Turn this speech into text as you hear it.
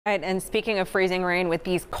Right, and speaking of freezing rain, with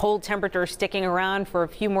these cold temperatures sticking around for a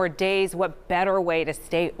few more days, what better way to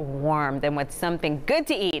stay warm than with something good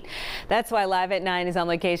to eat? That's why Live at 9 is on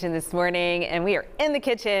location this morning, and we are in the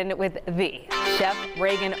kitchen with the Chef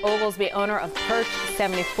Ragan Oglesby, owner of Perch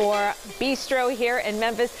 74 Bistro here in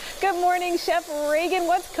Memphis. Good morning, Chef Ragan.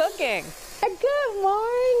 What's cooking? Good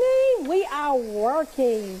morning. We are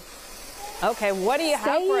working. Okay, what do you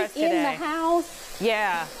have for us today? Stay in the house.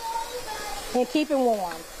 Yeah. And keep it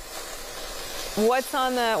warm. What's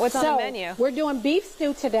on the menu? We're doing beef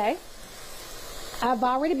stew today. I've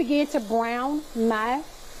already begun to brown my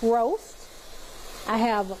roast. I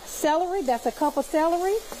have celery, that's a cup of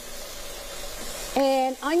celery,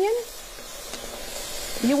 and onion.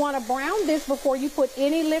 You want to brown this before you put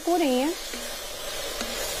any liquid in.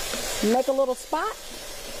 Make a little spot.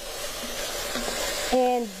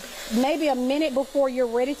 And maybe a minute before you're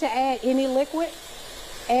ready to add any liquid,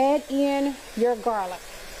 add in your garlic.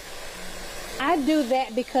 I do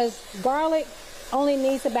that because garlic only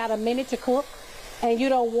needs about a minute to cook, and you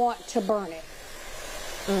don't want to burn it.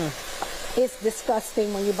 It's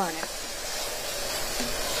disgusting when you burn it.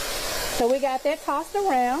 So we got that tossed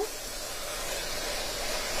around.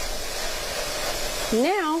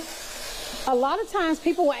 Now, a lot of times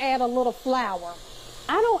people will add a little flour.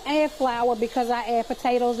 I don't add flour because I add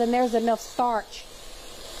potatoes, and there's enough starch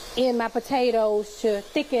in my potatoes to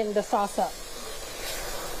thicken the sauce up.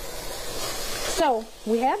 So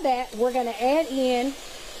we have that. We're going to add in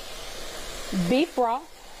beef broth.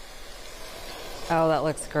 Oh, that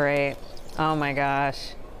looks great. Oh my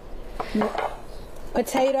gosh.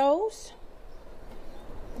 Potatoes.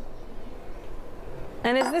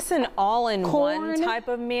 And is this an all-in-one type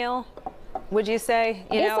of meal? Would you say?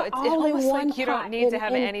 You know, it's almost like you don't need to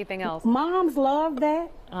have anything else. Moms love that.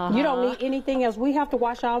 You don't need anything else. We have to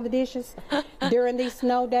wash all the dishes during these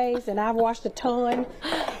snow days, and I've washed a ton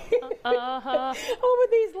over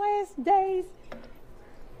these last days.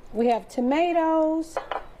 We have tomatoes.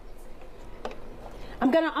 I'm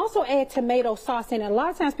going to also add tomato sauce in it. A lot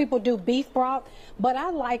of times people do beef broth, but I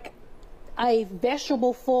like a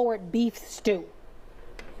vegetable-forward beef stew.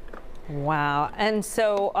 Wow. And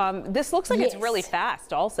so this looks like it's really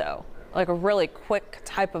fast also, like a really quick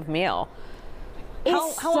type of meal.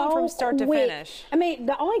 How long from start to finish? I mean,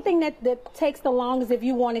 the only thing that takes the longest if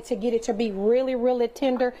you wanted to get it to be really, really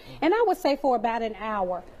tender, and I would say for about an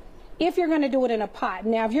hour, if you're going to do it in a pot.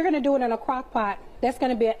 Now, if you're going to do it in a crock pot, that's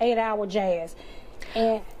going to be an 8-hour jazz.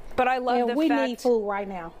 But I love the fact we need food right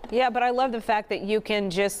now. Yeah, but I love the fact that you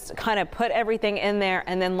can just kind of put everything in there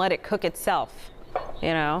and then let it cook itself, you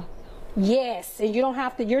know? Yes, and you don't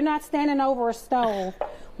have to, you're not standing over a stove.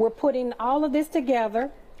 We're putting all of this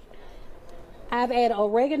together. I've added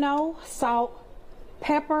oregano, salt,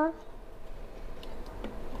 pepper,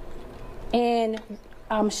 and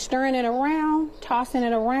I'm stirring it around, tossing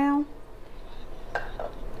it around.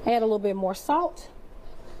 Add a little bit more salt.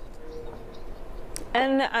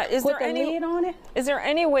 And is there any lid on it? Is there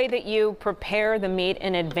any way that you prepare the meat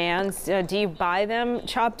in advance? Do you buy them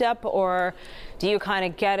chopped up, or do you kind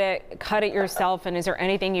of get it, cut it yourself? And is there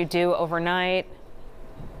anything you do overnight?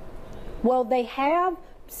 Well, they have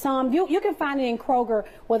some. You can find it in Kroger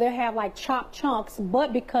where they have like chopped chunks,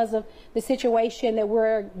 but because of the situation that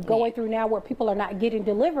we're going through now, where people are not getting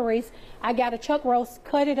deliveries, I got a chuck roast,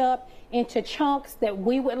 cut it up into chunks that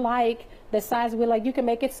we would like, the size we like. You can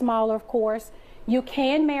make it smaller, of course. You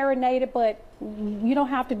can marinate it, but you don't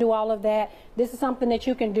have to do all of that. This is something that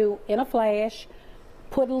you can do in a flash.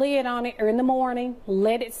 Put a lid on it in the morning,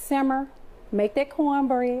 let it simmer, make that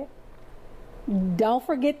cornbread. Don't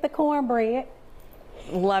forget the cornbread.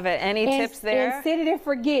 Love it. Any tips there? And set it and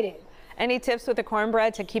forget it. Any tips with the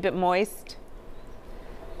cornbread to keep it moist?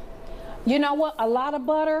 You know what? A lot of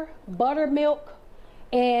butter, buttermilk,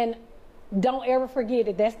 and don't ever forget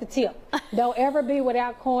it. That's the tip. Don't ever be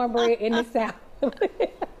without cornbread in the South.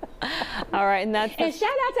 All right, and shout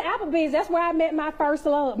out to Applebee's. That's where I met my first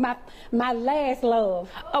love, my last love.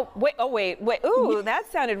 Oh wait. Ooh,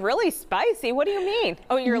 that sounded really spicy. What do you mean?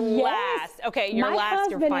 Oh, your last. Okay, your last.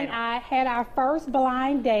 Your final. My husband and I had our first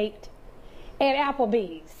blind date at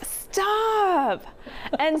Applebee's. Stop.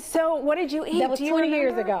 And so, what did you eat? That was 20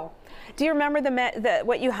 years ago. Do you remember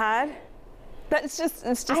what you had? It's just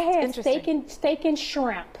I had steak and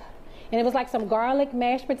shrimp, and it was like some garlic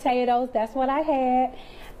mashed potatoes. That's what I had.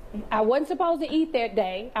 I wasn't supposed to eat that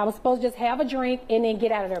day. I was supposed to just have a drink and then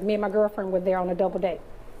get out of there. Me and my girlfriend were there on a double date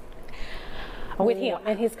with him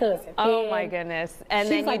and his cousin. Oh my goodness. And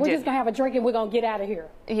she's like, we're just going to have a drink and we're going to get out of here.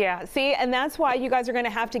 Yeah, see, and that's why you guys are going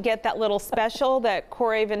to have to get that little special that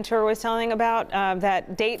Corey Ventura was telling about,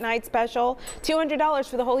 that date night special, $200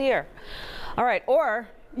 for the whole year. All right, or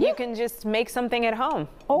you can just make something at home,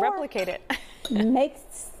 or replicate it. Make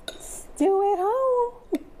stew at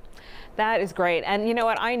home. That is great. And you know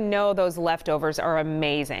what? I know those leftovers are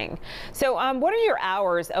amazing. So what are your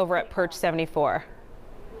hours over at Perch 74?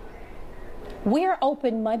 We're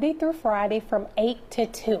open Monday through Friday from 8 to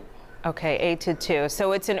 2. Okay, 8 to 2.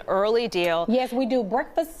 So it's an early deal. Yes, we do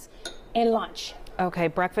breakfast and lunch. Okay,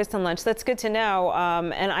 breakfast and lunch. That's good to know.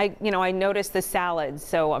 And I noticed the salads,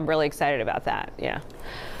 so I'm really excited about that. Yeah.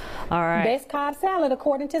 All right. Best Cobb salad,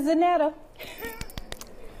 according to Zanetta.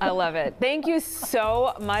 I love it. Thank you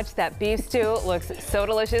so much. That beef stew looks so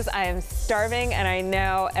delicious. I am starving, and I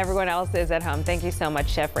know everyone else is at home. Thank you so much,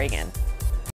 Chef Ragan.